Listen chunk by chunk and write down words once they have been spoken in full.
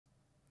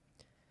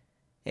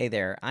Hey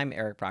there, I'm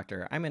Eric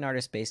Proctor. I'm an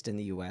artist based in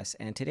the US,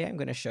 and today I'm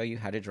going to show you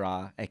how to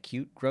draw a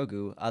cute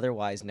Grogu,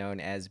 otherwise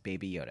known as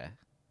Baby Yoda.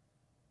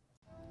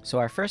 So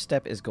our first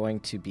step is going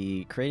to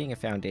be creating a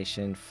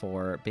foundation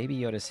for Baby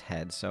Yoda's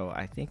head. So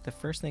I think the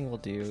first thing we'll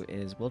do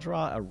is we'll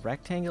draw a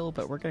rectangle,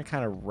 but we're going to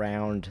kind of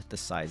round the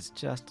sides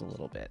just a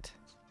little bit.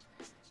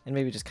 And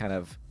maybe just kind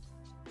of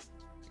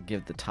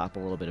give the top a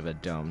little bit of a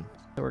dome.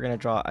 So we're going to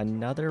draw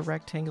another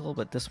rectangle,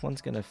 but this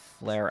one's going to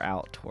flare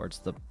out towards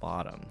the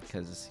bottom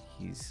because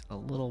he's a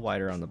little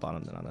wider on the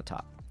bottom than on the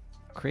top.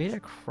 Create a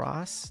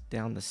cross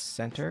down the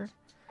center,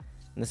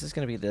 and this is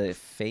going to be the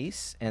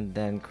face, and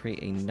then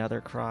create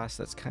another cross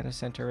that's kind of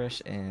center-ish,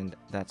 and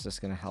that's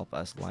just going to help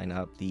us line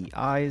up the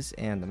eyes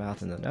and the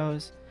mouth and the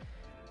nose.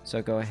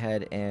 So go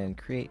ahead and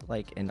create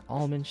like an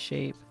almond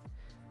shape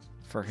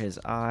for his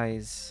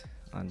eyes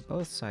on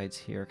both sides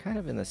here, kind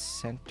of in the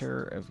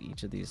center of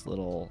each of these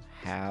little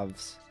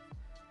halves.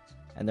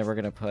 And then we're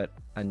going to put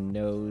a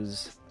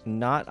nose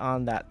not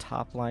on that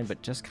top line,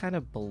 but just kind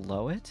of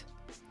below it.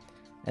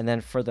 And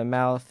then for the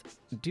mouth,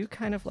 do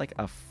kind of like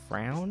a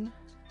frown,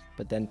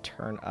 but then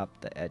turn up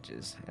the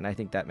edges. And I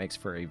think that makes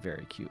for a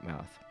very cute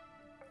mouth.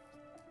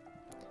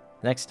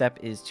 Next step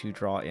is to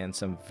draw in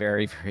some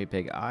very, very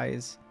big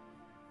eyes.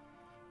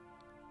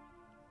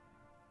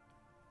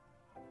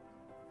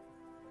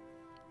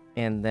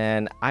 And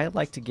then I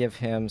like to give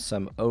him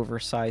some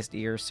oversized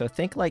ears. So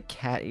think like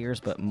cat ears,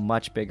 but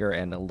much bigger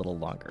and a little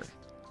longer.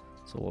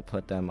 So we'll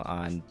put them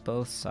on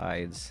both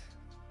sides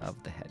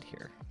of the head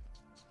here.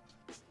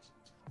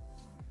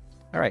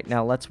 All right,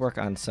 now let's work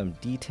on some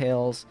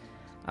details.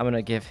 I'm going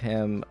to give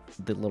him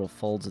the little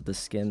folds of the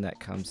skin that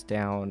comes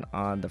down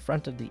on the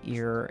front of the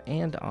ear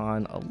and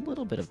on a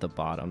little bit of the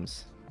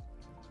bottoms.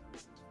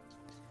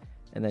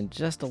 And then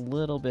just a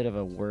little bit of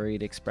a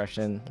worried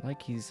expression,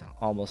 like he's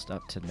almost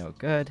up to no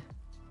good.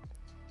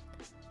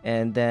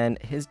 And then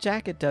his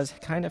jacket does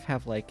kind of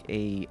have like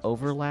a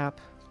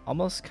overlap,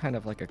 almost kind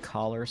of like a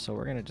collar, so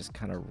we're gonna just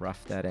kind of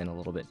rough that in a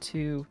little bit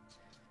too.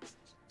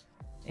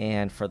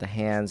 And for the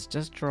hands,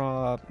 just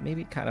draw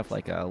maybe kind of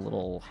like a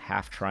little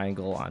half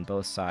triangle on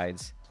both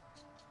sides.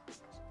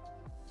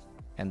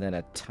 And then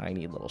a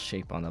tiny little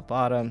shape on the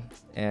bottom,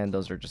 and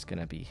those are just going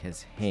to be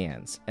his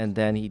hands. And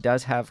then he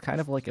does have kind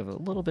of like a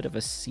little bit of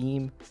a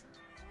seam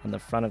on the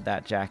front of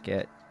that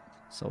jacket,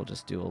 so we'll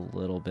just do a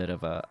little bit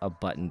of a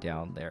button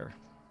down there,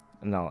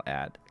 and I'll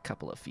add a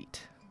couple of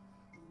feet.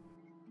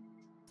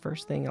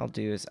 First thing I'll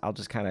do is I'll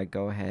just kind of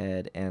go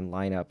ahead and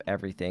line up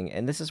everything,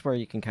 and this is where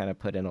you can kind of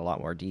put in a lot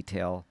more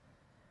detail.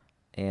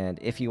 And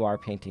if you are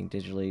painting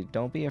digitally,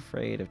 don't be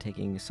afraid of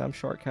taking some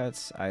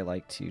shortcuts. I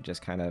like to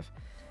just kind of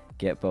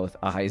get both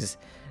eyes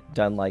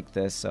done like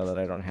this so that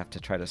I don't have to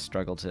try to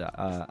struggle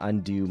to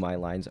undo my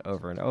lines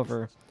over and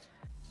over.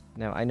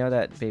 Now I know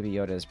that Baby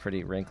Yoda is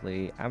pretty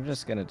wrinkly. I'm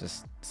just gonna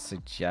just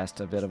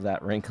suggest a bit of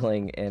that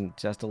wrinkling and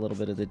just a little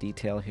bit of the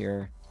detail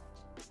here,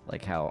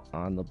 like how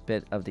on the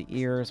bit of the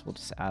ears we'll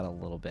just add a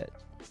little bit.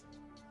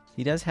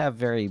 He does have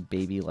very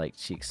baby-like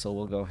cheeks, so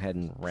we'll go ahead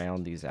and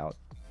round these out.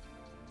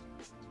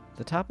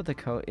 The top of the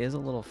coat is a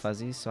little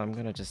fuzzy, so I'm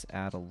gonna just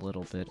add a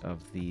little bit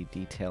of the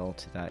detail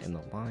to that in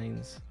the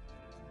lines.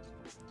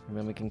 And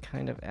then we can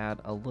kind of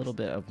add a little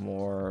bit of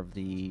more of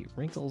the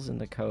wrinkles in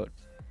the coat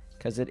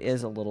because it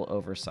is a little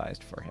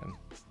oversized for him.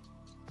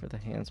 For the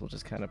hands, we'll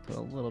just kind of put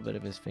a little bit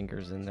of his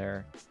fingers in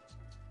there,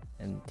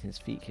 and his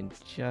feet can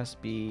just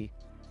be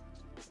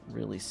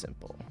really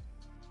simple.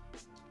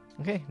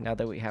 Okay, now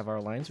that we have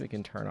our lines, we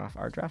can turn off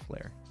our draft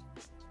layer.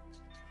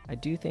 I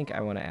do think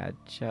I want to add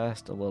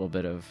just a little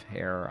bit of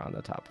hair on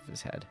the top of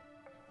his head.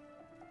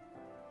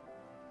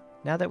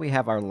 Now that we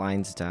have our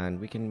lines done,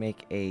 we can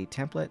make a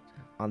template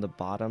on the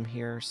bottom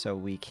here so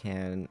we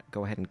can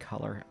go ahead and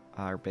color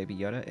our Baby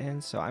Yoda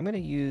in. So I'm going to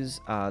use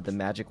the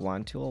magic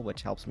wand tool,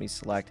 which helps me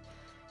select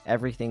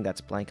everything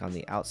that's blank on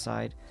the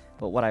outside,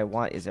 but what I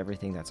want is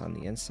everything that's on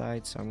the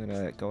inside. So I'm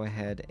going to go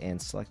ahead and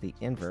select the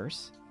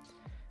inverse.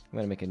 I'm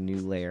going to make a new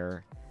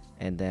layer,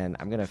 and then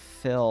I'm going to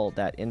fill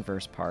that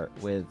inverse part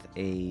with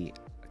a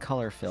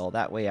color fill.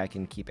 That way I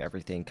can keep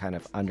everything kind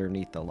of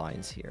underneath the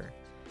lines here.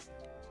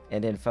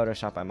 And in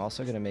Photoshop, I'm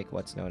also going to make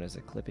what's known as a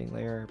clipping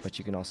layer, but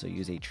you can also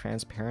use a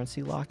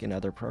transparency lock in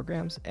other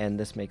programs, and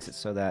this makes it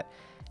so that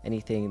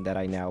anything that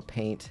I now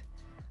paint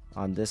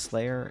on this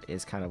layer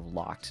is kind of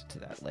locked to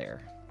that layer.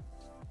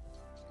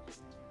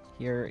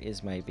 Here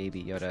is my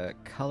Baby Yoda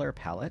color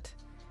palette,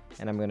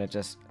 and I'm going to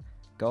just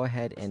go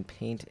ahead and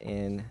paint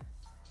in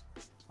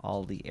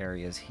all the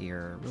areas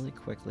here really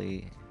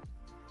quickly.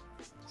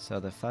 So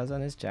the fuzz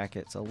on his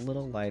jacket's a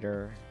little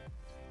lighter,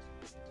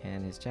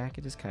 and his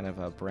jacket is kind of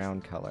a brown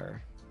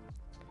color.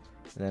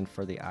 And then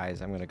for the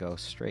eyes, I'm going to go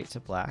straight to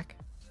black.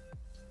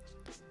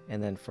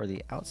 And then for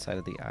the outside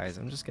of the eyes,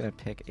 I'm just going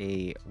to pick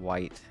a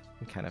white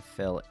and kind of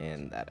fill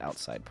in that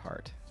outside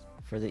part.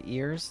 For the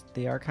ears,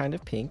 they are kind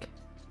of pink,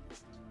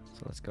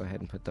 so let's go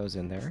ahead and put those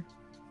in there.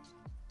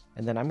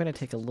 And then I'm going to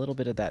take a little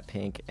bit of that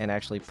pink and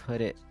actually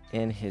put it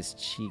in his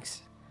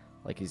cheeks,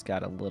 like he's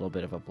got a little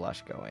bit of a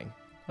blush going.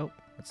 Oh,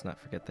 let's not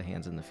forget the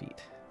hands and the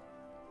feet.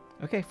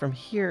 Okay, from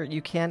here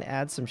you can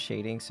add some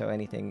shading, so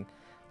anything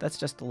that's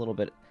just a little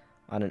bit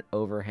on an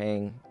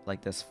overhang,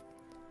 like this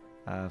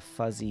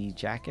fuzzy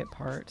jacket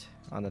part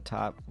on the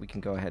top, we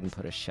can go ahead and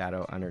put a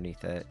shadow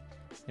underneath it,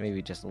 and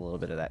maybe just a little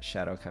bit of that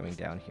shadow coming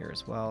down here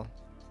as well.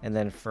 And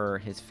then for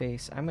his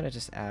face, I'm going to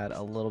just add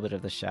a little bit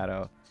of the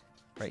shadow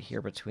right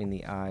here between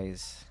the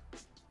eyes,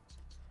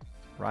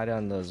 right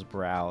on those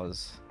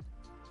brows,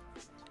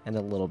 and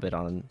a little bit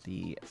on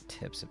the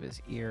tips of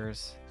his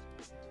ears.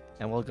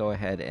 And we'll go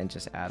ahead and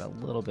just add a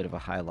little bit of a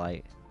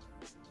highlight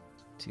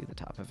to the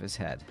top of his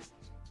head.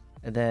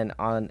 And then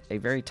on a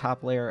very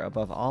top layer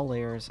above all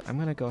layers, I'm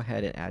going to go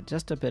ahead and add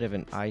just a bit of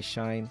an eye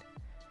shine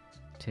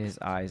to his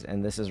eyes,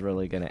 and this is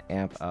really going to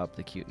amp up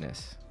the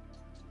cuteness.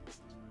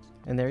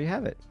 And there you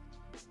have it.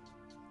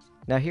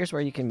 Now here's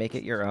where you can make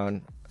it your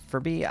own. For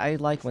me, I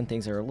like when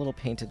things are a little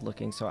painted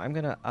looking, so I'm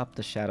going to up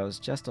the shadows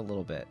just a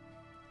little bit.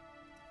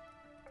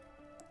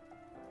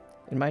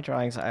 In my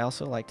drawings, I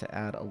also like to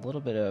add a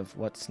little bit of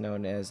what's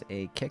known as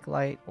a kick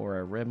light or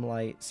a rim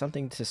light,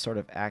 something to sort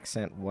of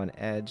accent one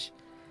edge.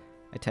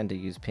 I tend to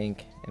use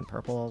pink and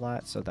purple a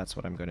lot, so that's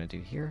what I'm going to do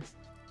here.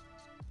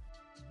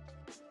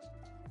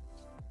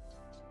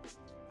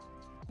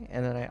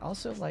 And then I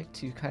also like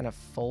to kind of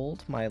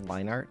fold my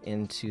line art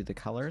into the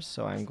colors,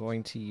 so I'm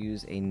going to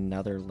use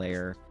another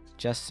layer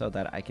just so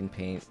that I can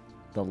paint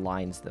the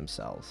lines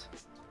themselves.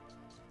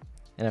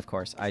 And of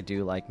course, I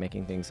do like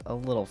making things a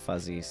little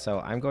fuzzy, so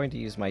I'm going to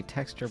use my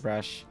texture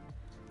brush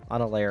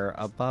on a layer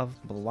above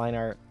the line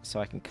art so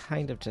I can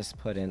kind of just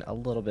put in a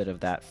little bit of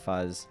that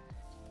fuzz.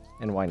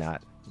 And why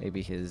not?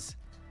 Maybe his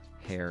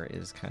hair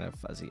is kind of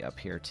fuzzy up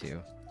here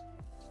too.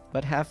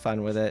 But have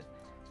fun with it.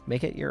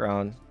 Make it your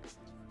own.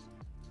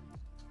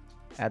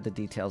 Add the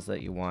details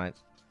that you want.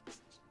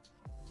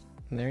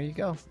 And there you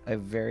go. A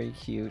very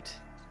cute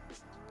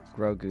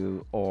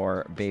Grogu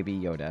or Baby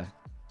Yoda.